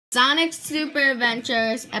Sonic Super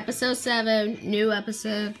Adventures, Episode 7, new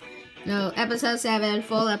episode. No, Episode 7,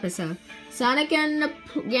 full episode. Sonic and the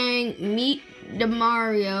gang meet the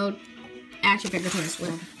Mario action figure twist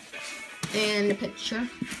with. And the picture.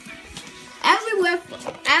 As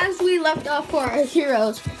we left off for our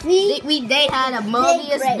heroes, they had a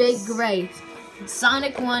Mobius big race.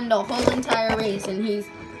 Sonic won the whole entire race, and he's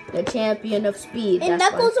the champion of speed. And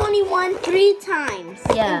Knuckles only won 3 times.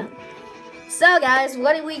 Yeah. So guys,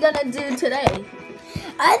 what are we gonna do today?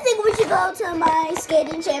 I think we should go to my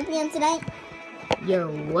skating champion tonight. Your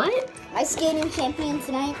what? My skating champion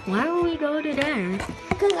tonight. Why would we go to there?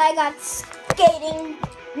 Because I got skating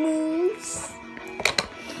moves.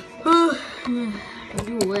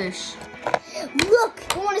 You wish. Look,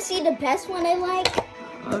 you want to see the best one I like?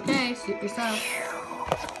 Okay, suit yourself.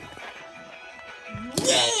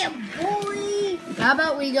 Yeah, boy. How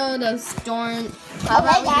about we go to Storm? How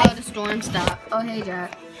about we go to Storm Stop? Oh, hey,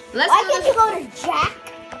 Jack. Why can't you go to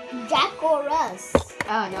Jack or Russ?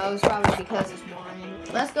 Oh no, it's probably because it's boring.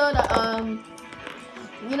 Let's go to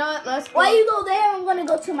You know what? Let's go. Why you go there? I'm gonna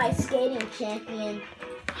go to my skating champion.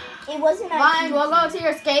 It wasn't. Fine, we'll go to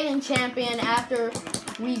your skating champion after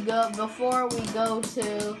we go. Before we go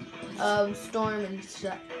to Storm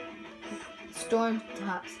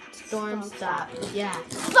Stop. Yeah.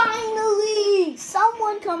 Finally,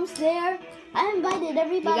 someone comes there. I invited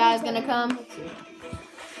everybody. You guys gonna come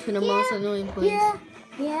to the most annoying place?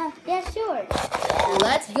 Yeah, sure.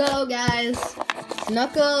 Let's go, guys.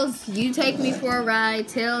 Knuckles, you take me for a ride.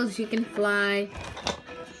 Tails, you can fly.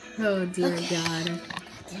 Oh dear God.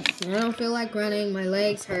 I don't feel like running. My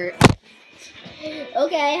legs hurt.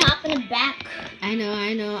 Okay, hop in the back. I know.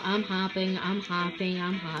 I'm hopping.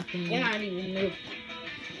 You're not even moving.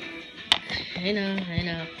 I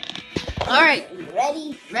know. All right.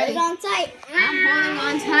 Ready? Hold on tight. I'm holding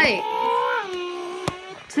on tight.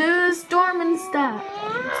 To Storm Stop.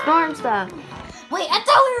 Wait, I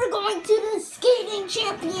thought we were going to the skating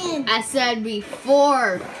champion. I said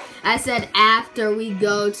before. I said after we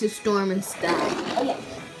go to Storm and Stop. Okay.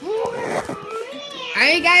 Are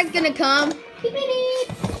you guys gonna come?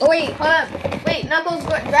 Oh wait, hold up. Wait, Knuckles,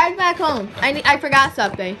 drive back home. I forgot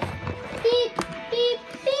something. Beep, beep,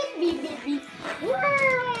 beep, beep, beep, beep.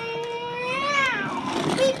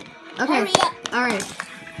 Beep. Okay. Hurry up. All right.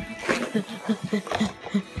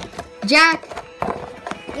 Jack.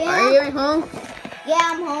 Yeah. Are you at home? Yeah,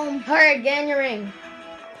 I'm home. All right, get in your ring.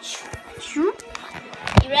 You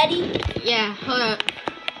ready? Yeah, hold up.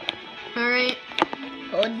 All right.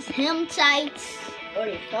 Hold him tight, or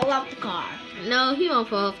he fall off the car. No, he won't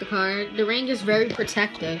fall off the car. The ring is very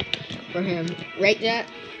protective for him. Right, Jack?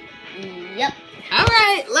 Yep. All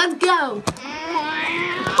right, let's go.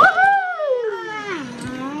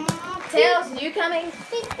 Tails, are you coming?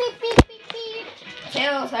 Beep, beep, beep, beep, beep.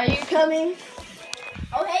 Tails, are you coming?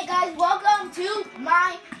 Oh, hey guys, welcome to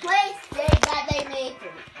my place that they made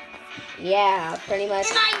for me. Yeah, pretty much.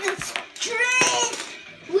 And I just trick.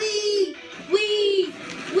 Wee.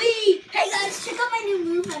 Hey guys, check out my new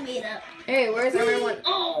move I made up. Hey, where's everyone?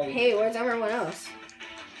 Oh. Hey, where's everyone else?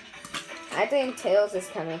 I think Tails is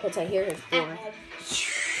coming because I hear his door.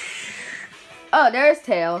 Oh, there's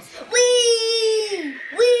Tails. Wee.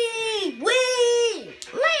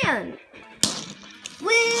 Land.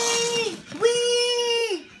 Wee.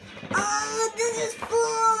 Oh, this is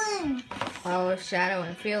fun. Oh, Shadow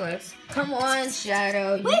and Felix. Come on,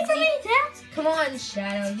 Shadow. Wait for me, Tails. Come on,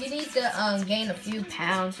 Shadow. You need to gain a few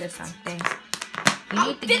pounds or something. You I'm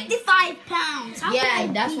need to 55 pounds. How yeah, can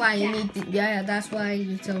I that's beat why you that? need to. Yeah, that's why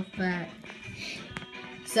you're so fat.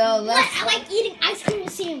 So let's. I like eating ice cream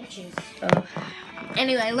sandwiches.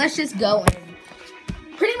 Anyway, let's just go in.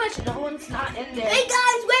 Pretty much no one's not in there. Hey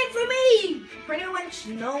guys, wait for me. Pretty much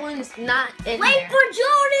no one's not in Wait there. for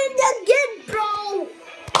Jordan to get bro.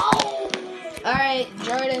 Oh. All right,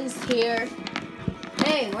 Jordan's here.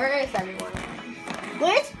 Hey, where is everyone?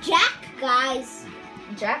 Where's Jack, guys?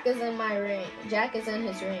 Jack is in my ring. Jack is in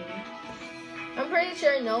his ring. I'm pretty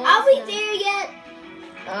sure no one's Are we there yet?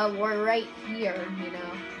 We're right here, you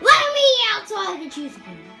know. Let me out so I can choose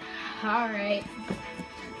one. All right.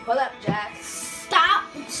 Hold up, Jack. Stop.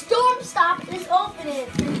 Storm Stop is opening.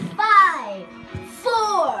 5,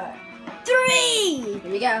 4, 3,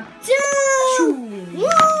 Here we go. 2, 1.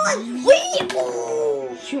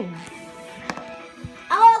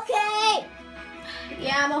 Okay.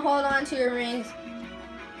 Yeah, I'm gonna hold on to your rings.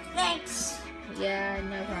 Thanks. Yeah,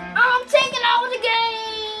 no problem. I'm taking over the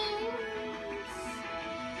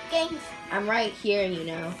games. I'm right here, you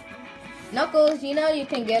know. Knuckles, you know you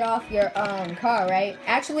can get off your car, right?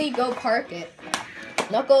 Actually, go park it.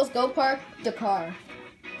 Knuckles, go park the car.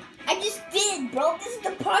 I just did, bro. This is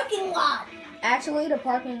the parking lot. Actually, the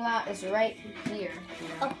parking lot is right here.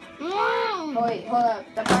 Oh, Oh, wait, hold up.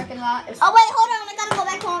 The parking lot is... oh, wait, hold on. I gotta go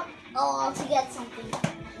back home. Oh, to get something.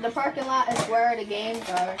 The parking lot is where the games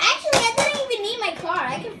are. Actually, I didn't even need my car.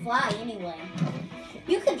 I can fly anyway.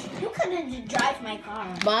 You couldn't drive my car.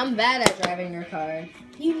 But I'm bad at driving your car.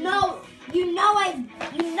 Me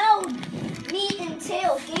and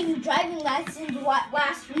Tails gave you driving lessons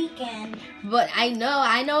last weekend. But I know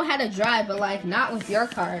how to drive, but like not with your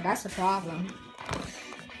car. That's the problem.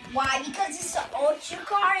 Why? Because it's an ultra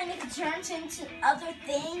car and it turns into other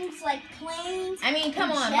things like planes. I mean,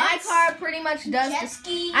 come on, jets, my car pretty much does. Jet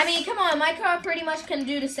skis. I mean, come on, my car pretty much can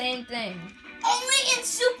do the same thing. Only in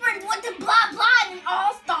Super with the blah blah and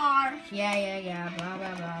All Star. Yeah, blah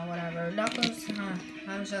blah blah, whatever. Knuckles,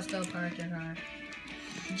 I'm just go park your car.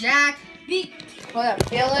 Jack, hold up,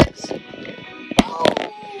 Felix. Oh,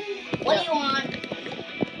 what do you want?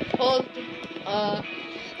 Hold,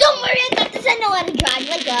 Don't worry, I got this. I know how to drive.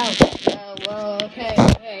 Let go. Oh, well, okay.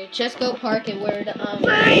 Just go park it where the,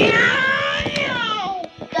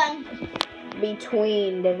 Done.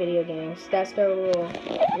 between the video games. That's the rule.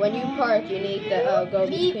 When you park, you need to go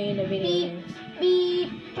between the video games.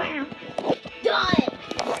 Beep. Done.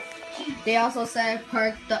 They also said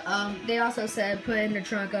park the, they also said put in the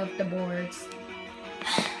trunk of the boards.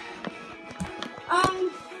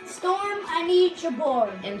 Storm, I need your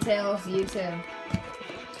board. And Tails, you too.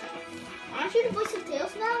 Aren't you the voice of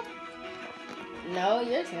Tails now? No,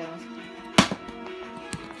 you're Tails.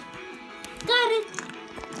 Got it.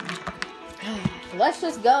 Let's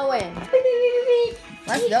just go in.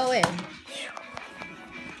 Let's go in.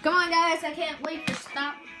 Come on, guys. I can't wait to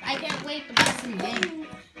stop. I can't wait to buy some games.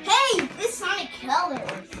 Hey, it's Sonic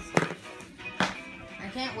Colors. I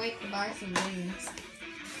can't wait to buy some games.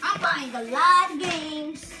 I'm buying a lot of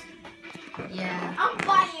games. Yeah. I'm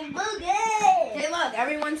buying Boogie. Hey, look.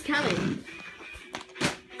 Everyone's coming.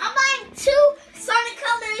 I'm buying 2 Sonic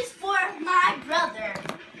Colors for my brother.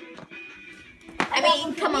 I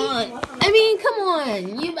mean, come on.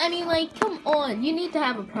 Come on. You need to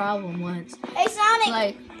have a problem once. Hey, Sonic.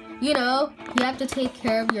 Like, you know, you have to take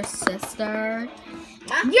care of your sister.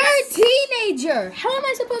 You're a teenager. How am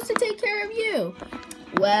I supposed to take care of you?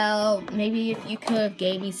 Well, maybe if you could have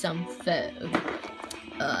gave me some food.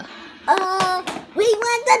 We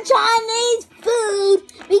went to Chinese food.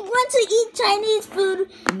 We went to eat Chinese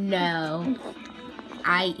food. No,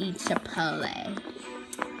 I eat Chipotle.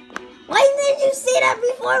 Why didn't you say that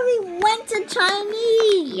before we went to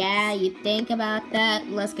Chinese? Yeah, you think about that.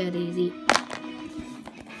 Let's go, Daisy.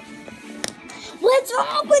 What's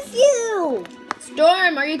wrong with you?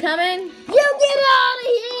 Storm, are you coming? You get out of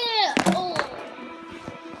here! Oh.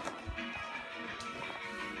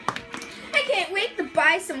 I can't wait to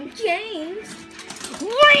buy some games. Wait,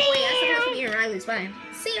 I'm supposed to be in Riley's. Fine.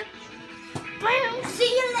 See ya. See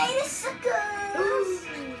you later, suckers.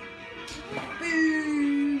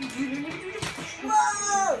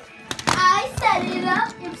 Whoa! I set it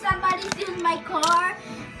up. If somebody steals my car,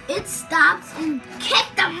 it stops and kicks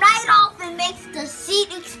them right off and makes the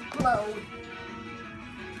seat explode.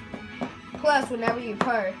 Plus, whenever you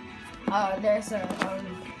park, there's a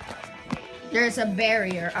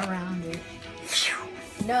barrier around it.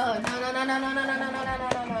 No.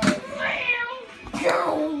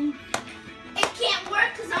 It can't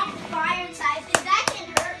work because I'm fire type, and that can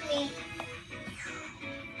hurt me.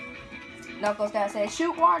 Knuckles gotta say,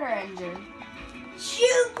 shoot water engine.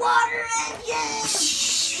 Shoot water engine!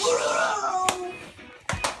 Whoa!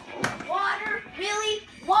 Water? Really?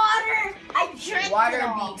 Water? I drank Water it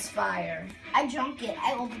all. beats fire. I drank it.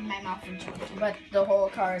 I opened my mouth and drank it. But the whole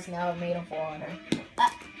car is now made of water.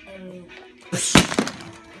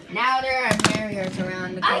 Now there are barriers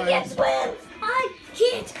around the car. I can't swim! I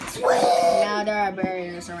can't swim! Now there are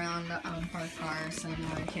barriers around the parked cars, so no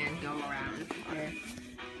one can go around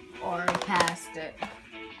or past it.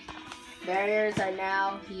 Barriers are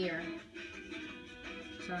now here,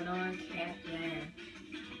 so no one can't get in.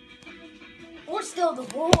 Or still the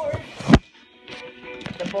board.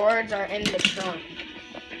 The boards are in the trunk.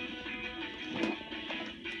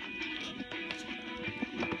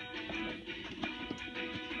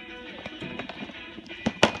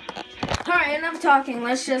 Alright, enough talking.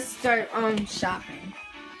 Let's just start shopping.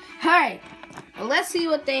 Alright, let's see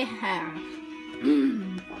what they have.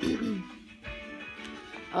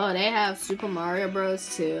 Oh, they have Super Mario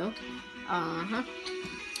Bros. Too.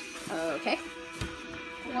 Okay.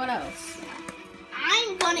 What else?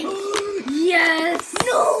 I'm gonna... Yes!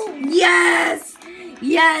 No! Yes!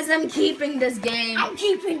 Yes, I'm keeping this game. I'm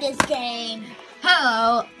keeping this game.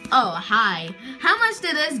 Hello. Oh, hi. How much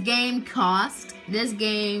did this game cost? This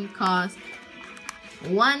game costs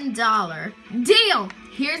 $1. Deal!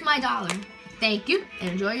 Here's my dollar. Thank you.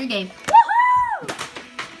 Enjoy your game. Woohoo!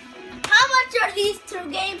 How much are these 2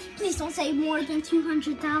 games? Please don't say more than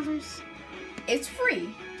 $200. It's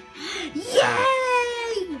free.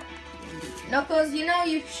 Yay! Knuckles, you know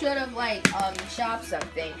you should have shopped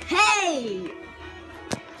something. Hey!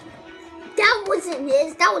 That wasn't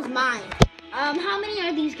his, that was mine. How many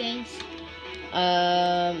are these games?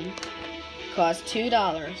 Cost $2.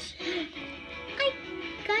 I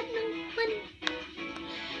got no money.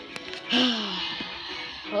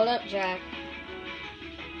 Hold up, Jack.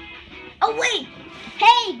 Oh wait!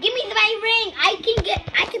 Hey, give me my ring. I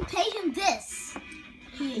can pay him this.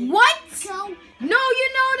 What? So No, you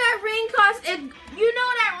know that ring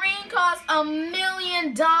costs $1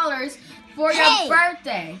 million for your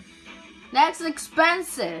birthday. That's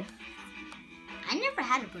expensive. I never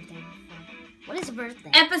had a birthday before. What is a birthday?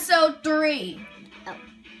 Episode 3. Oh.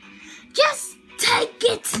 Just take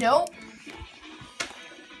it. Nope.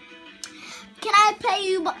 Can I pay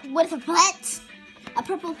you with a pet? A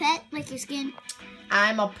purple pet, like your skin?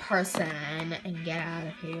 I'm a person, and get out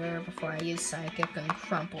of here before I use psychic and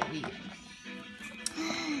crumple you.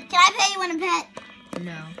 Can I pay you in a pet?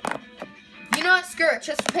 No. You know what? Screw it.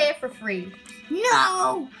 Just pay it for free.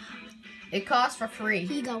 No. It costs for free.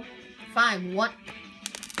 Here you go. Fine. What?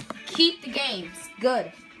 Keep the games.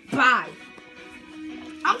 Good. Bye.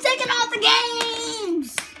 I'm taking all the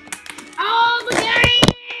games. All the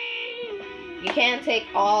games. You can't take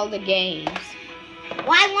all the games.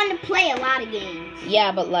 Well, I want to play a lot of games.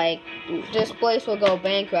 Yeah, but this place will go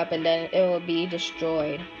bankrupt and then it will be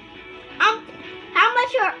destroyed. How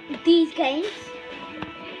much are these games?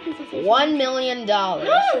 $1 million.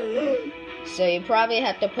 So you probably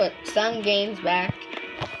have to put some games back.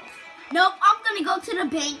 Nope, I'm gonna go to the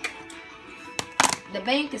bank. The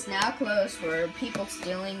bank is now closed for people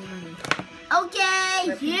stealing money.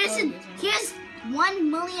 Okay, here's $1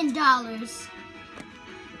 million.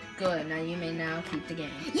 Good. Now you may now keep the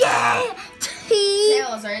game. Yeah.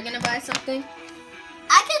 Tails, are you gonna buy something?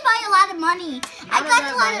 I can buy a lot of money. I'm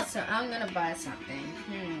gonna buy something.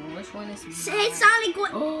 Which one is? Hey, Sonic.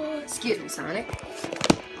 What? Oh, excuse me, Sonic.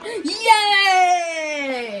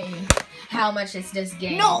 Yay! How much is this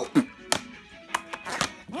game? Nope.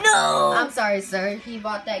 No. I'm sorry, sir. He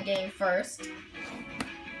bought that game first.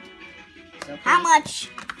 So how much?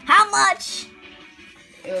 How much?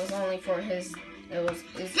 It was only for his. It was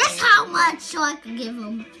his. Guess how much so I can give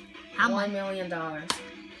him. How much? $1 million. $1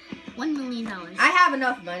 million. I have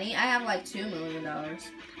enough money. I have $2 million.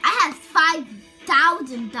 I have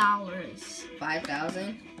 $5,000.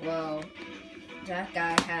 5,000? Well, that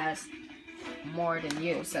guy has more than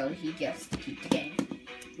you, so he gets to keep the game.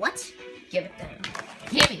 What? Give it to him.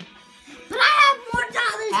 Give me. But I have more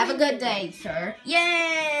dollars. Have a good day, sir.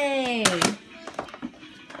 Yay!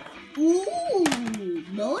 Ooh,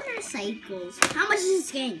 motorcycles. How much is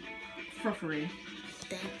this game? For free.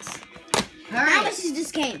 Thanks. All right. How much is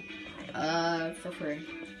this game? For free.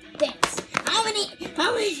 Thanks. How much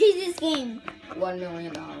is this game? $1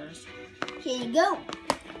 million. Here you go.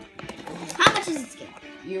 How much is this game?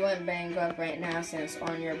 You went bankrupt right now since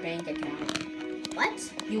on your bank account.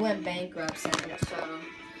 What? You went bankrupt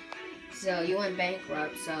so you went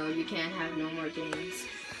bankrupt, so you can't have no more games.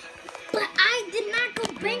 But I did not go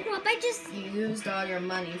bankrupt. You used all your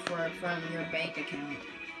money from your bank account.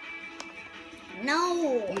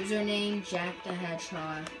 No. Username Jack the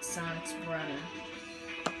Hedgehog, Sonic's brother.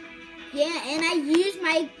 Yeah, and I used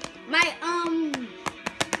my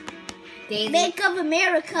Daisy. Bank of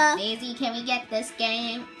America. Daisy, can we get this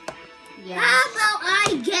game? Yeah. How about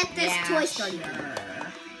I get this Toy Story? Sure.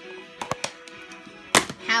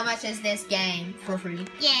 How much is this game? For free.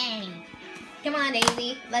 Yay! Come on,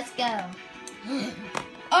 Daisy, let's go.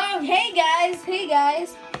 Oh, hey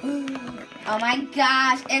guys. Oh my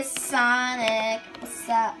gosh, it's Sonic. What's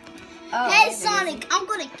up? Oh, hey Sonic, I'm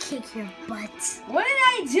gonna kick your butt. What did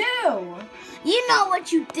I do? You know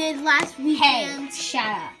what you did last weekend. Hey, shut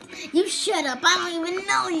up. You shut up. I don't even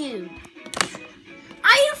know you.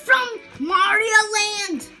 Are you from Mario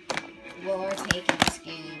Land? Well, we're taking this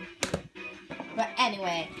game. But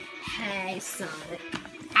anyway, hey Sonic.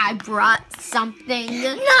 I brought something.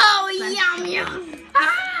 No, yum yum.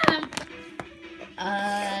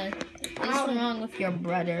 What's wrong with your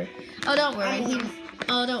brother? Oh, don't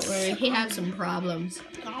worry. He had some problems.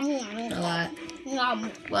 A lot.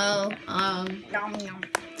 Well,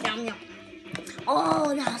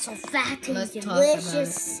 Oh, that was so fat and let's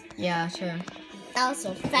delicious. talk about it. Yeah, sure. That was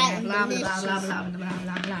so fat and Blah blah delicious. blah blah blah blah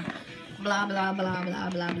blah blah. Blah blah blah blah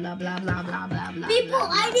blah blah blah blah blah blah blah. People,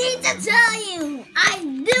 I need to tell you, I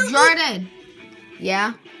do. Jordan,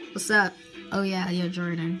 Yeah? What's up? Oh, yeah, you're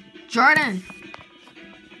Jordan. Jordan!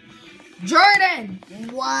 Jordan!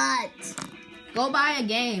 What? Go buy a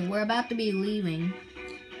game. We're about to be leaving.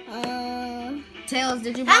 Tails,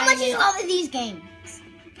 did you buy How much a game? is all of these games?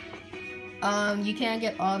 You can't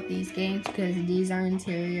get all of these games because these are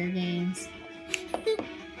interior games.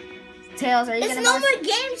 Tails, are you There's gonna no more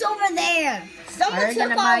games over there. Someone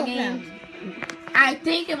took all of them. I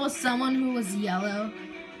think it was someone who was yellow.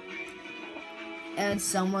 And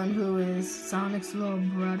someone who is Sonic's little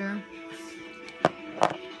brother.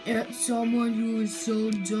 And someone who is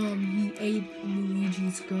so dumb he ate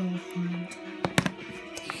Luigi's girlfriend.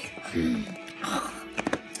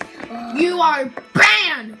 You are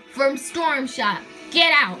banned from Storm Shot.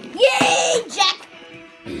 Get out. Yay, Jack!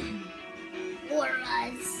 Or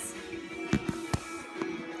us.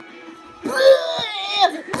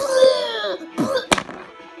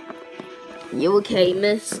 You okay,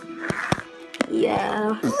 miss?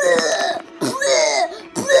 Yeah.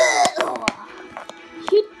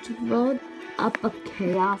 He throwed up a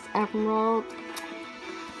Chaos Emerald.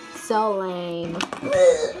 So lame.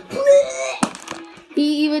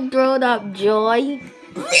 He even throwed up Joy.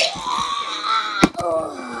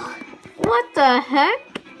 What the heck?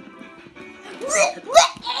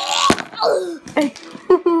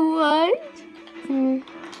 What?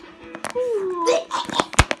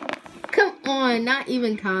 Come on, not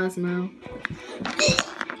even Cosmo.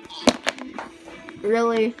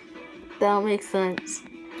 Really? That don't make sense.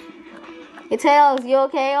 Hey, Tails, you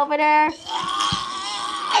okay over there?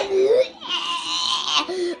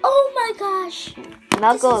 Oh my gosh.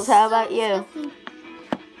 Knuckles, how about you?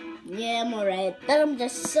 Yeah, I'm alright. But I'm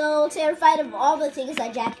just so terrified of all the things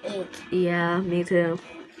that Jack ate. Yeah, me too.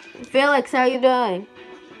 Felix, how you doing?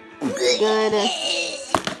 Good.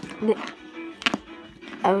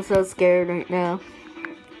 I'm so scared right now.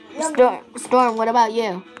 Storm, what about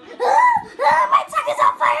you? My tongue is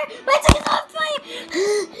on fire! My tongue is on fire!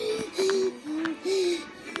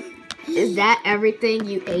 Is that everything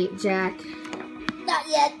you ate, Jack? Not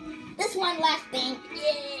yet. This one last thing.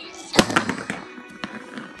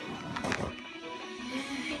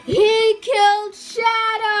 He killed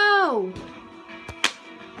Shadow!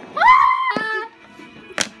 Ah!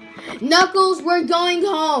 Knuckles, we're going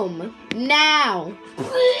home. Now.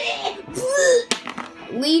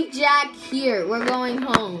 Leave Jack here. We're going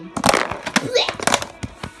home.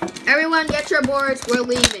 Everyone get your boards. We're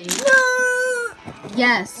leaving. No!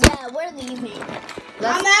 Yes. Yeah, we're leaving.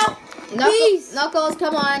 I'm out. Knuckles,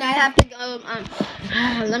 come on. I have to go.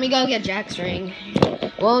 Let me go get Jack's ring.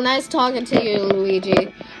 Well, nice talking to you,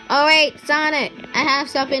 Luigi. Oh, wait, Sonic. I have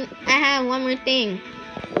something. I have one more thing.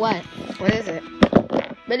 What? What is it?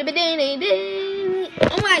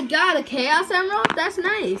 Oh my god, a Chaos Emerald? That's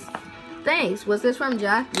nice. Thanks. Was this from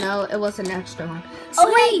Jack? No, it was an extra one. Sweet.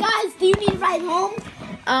 Oh, wait, guys, do you need to ride home?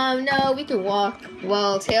 No, we can walk.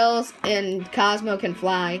 Well, Tails and Cosmo can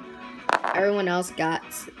fly. Everyone else got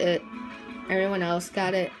it.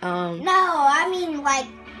 No, I mean, like,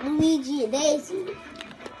 Luigi and Daisy.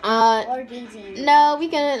 Or Daisy. No,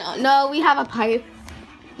 we have a pipe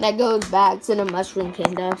that goes back to the Mushroom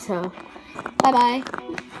Kingdom, so bye-bye.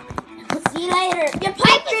 See you later. Your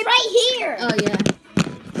pipe is right here. Oh, yeah.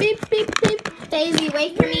 Beep, beep, beep. Daisy,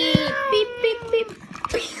 wait for me. Beep, beep, beep.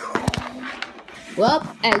 Well,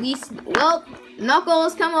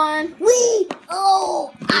 Knuckles, come on. See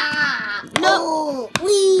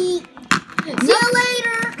you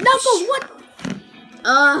later. Knuckles, what?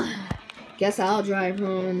 Guess I'll drive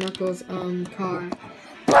home in Knuckles' car.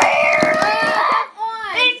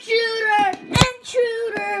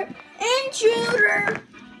 Intruder.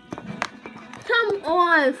 Come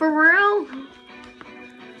on, for real?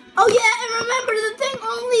 Oh yeah, and remember the thing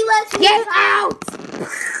only lets you Get out!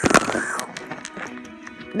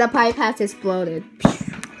 The pipe has exploded.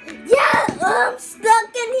 Yeah, I'm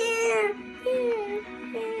stuck in here.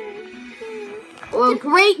 Well,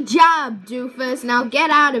 great job, Doofus. Now get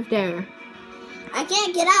out of there. I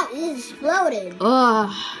can't get out. It exploded.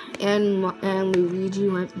 Ugh. And Luigi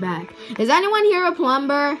went back. Is anyone here a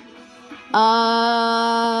plumber? I'm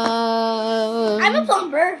a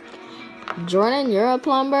plumber. Jordan, you're a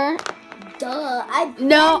plumber? Duh.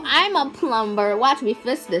 No, I'm a plumber. Watch me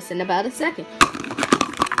fist this in about a second.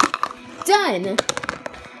 Done.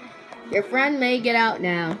 Your friend may get out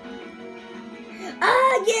now.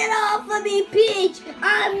 Get off of me, Peach.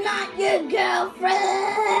 I'm not your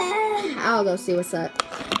girlfriend. I'll go see what's up.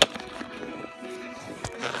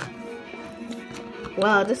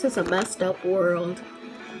 Wow, this is a messed up world.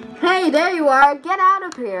 Hey, there you are. Get out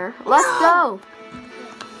of here. Let's go.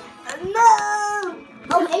 No.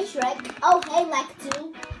 Oh, hey, Shrek. Oh, hey,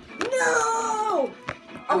 Lactoon. No. No!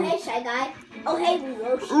 Oh, hey, Shy Guy. Oh, hey,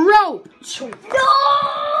 Roach. Rope! No!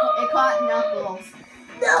 It caught Knuckles.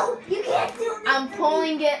 No, you can't do this. I'm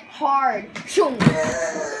pulling it hard.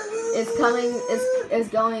 It's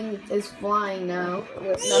coming, it's flying now.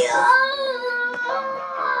 With Knuckles.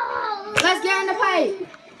 Let's get in the pipe!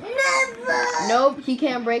 Never! Nope, he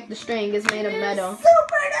can't break the string. It's made of metal.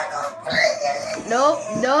 Super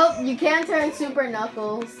Knuckles! Nope, you can't turn Super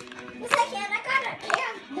Knuckles. Yes, I can. I got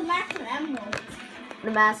the Master Emerald.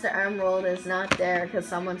 The Master Emerald is not there because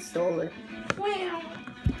someone stole it. Wow.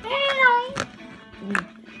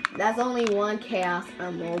 That's only one Chaos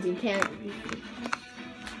Emerald. You can't...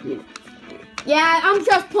 Yeah, I'm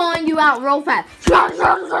just pulling you out real fast.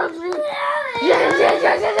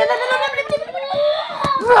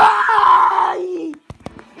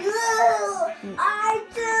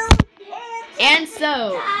 And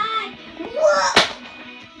so...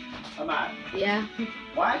 Come on. Yeah.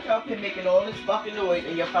 Why is y'all making all this fucking noise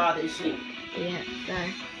and your father is asleep? Yeah,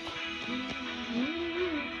 sorry.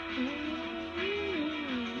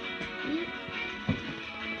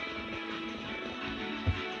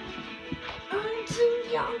 I'm too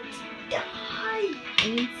young to die.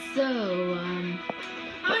 And so,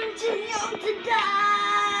 I'm too young to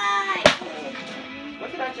die. What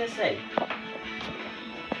did I just say?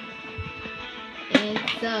 And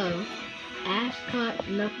so, Ash caught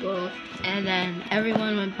Knuckles, and then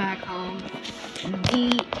everyone went back home.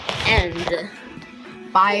 The end.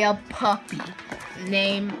 By a puppy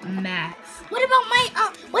named Max. What about my